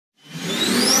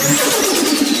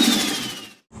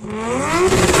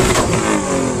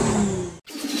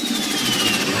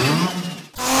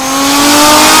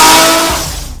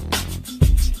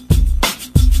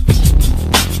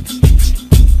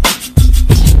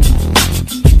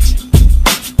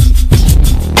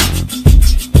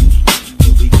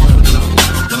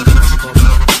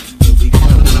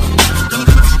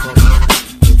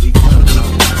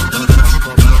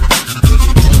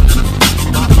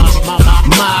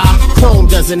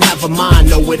doesn't have a mind,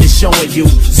 know what it's showing you.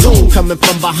 Zoom coming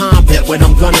from behind, bet what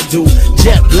I'm gonna do.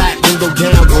 Jet black, window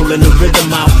down, rolling the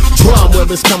rhythm out. Drum, where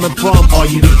it's coming from, all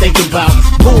you be thinking about.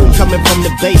 Boom, coming from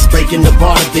the bass, breaking the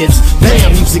bar bits.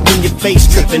 Bam, music in your face,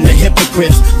 tripping the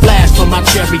hypocrites. Flash from my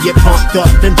chariot, pumped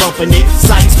up and bumping it.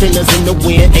 Sight spinners in the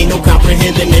wind, ain't no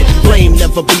comprehending it. Flame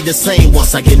never be the same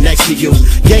once I get next to you.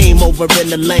 Game over in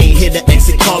the lane, hear the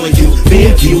exit calling you.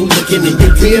 Rear view, looking in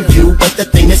your rear view, but the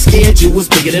thing that scared you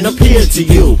was bigger than appeared to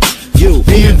you. You,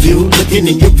 rear view, looking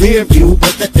in your rear view,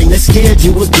 but the thing that scared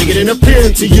you was bigger than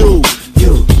appeared to you.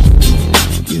 You.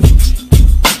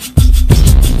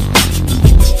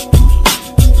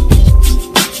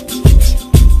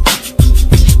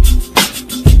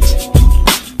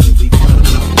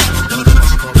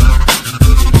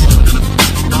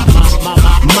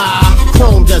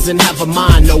 Doesn't have a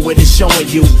mind, know what it's showing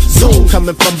you. Zoom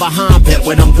coming from behind, bet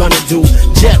what I'm gonna do.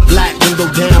 Jet black, window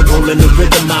down, rolling the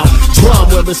rhythm out. Drum,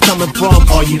 where it's coming from,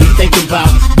 all you be thinking about.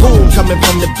 Boom, coming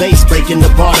from the bass, breaking the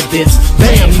bar bits.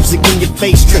 Bam, music in your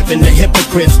face, tripping the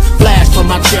hypocrites. Flash from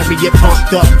my chariot,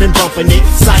 pumped up and bumping it.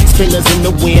 Sight spinners in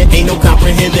the wind, ain't no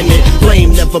comprehending it.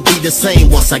 Flame never be the same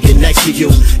once I get next to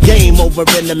you. Game over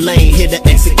in the lane, hear the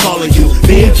exit calling you.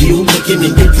 Rear view, looking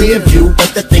in your rear view,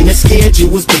 but the thing that scared you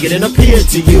was bigger than appeared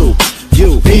to you.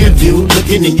 You, rear view,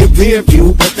 looking in your rear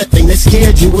view, but the thing that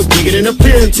scared you was bigger than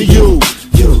appeared to you.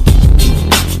 You.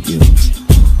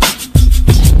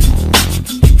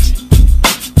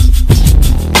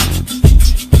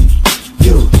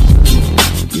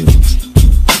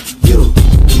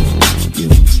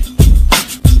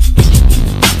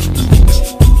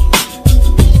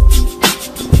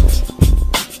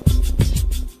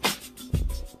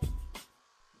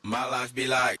 My life be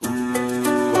like,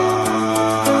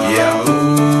 yeah,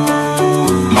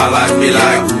 my life be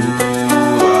like,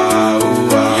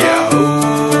 yeah,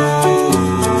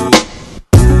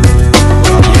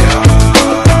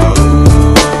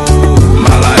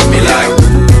 my life be like,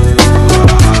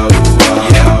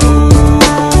 yeah,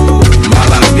 my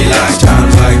life be like.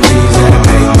 Times like these that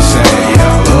make me say,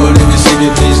 yeah, Lord, if you see me,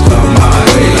 please come my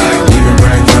way. Like, even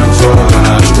bring control when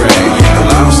I stray.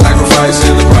 Yeah, I'm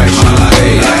sacrificing the price you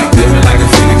pay. Like, living like a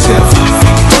phoenix,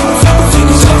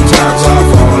 sometimes I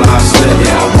fall, I slip.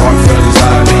 Yeah, more feelings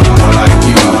I need, more like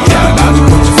you. Yeah, not to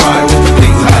put your fire with the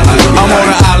things I do. I'm on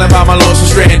an island by my lonesome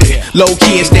stranded, low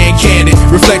key and staying candid.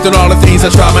 Reflect on all the things I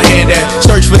try my hand at.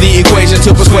 Search for the equation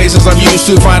to persuasions I'm used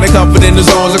to. Finding comfort in the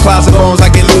zones of clouds and bones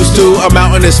I get loose to. A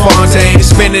mountain is Fontaine,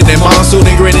 spinning in monsoon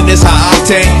and grinning is high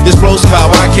octane. Explosive how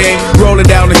I came, rolling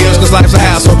down the hills cause life's a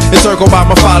hassle. Encircled by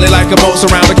my folly like a moat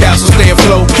around the castle. Stay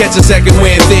afloat, catch a second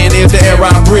wind thin if the air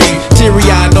I breathe.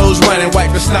 Teary-eyed, nose running,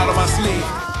 wipe the snot on my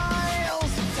sleeve.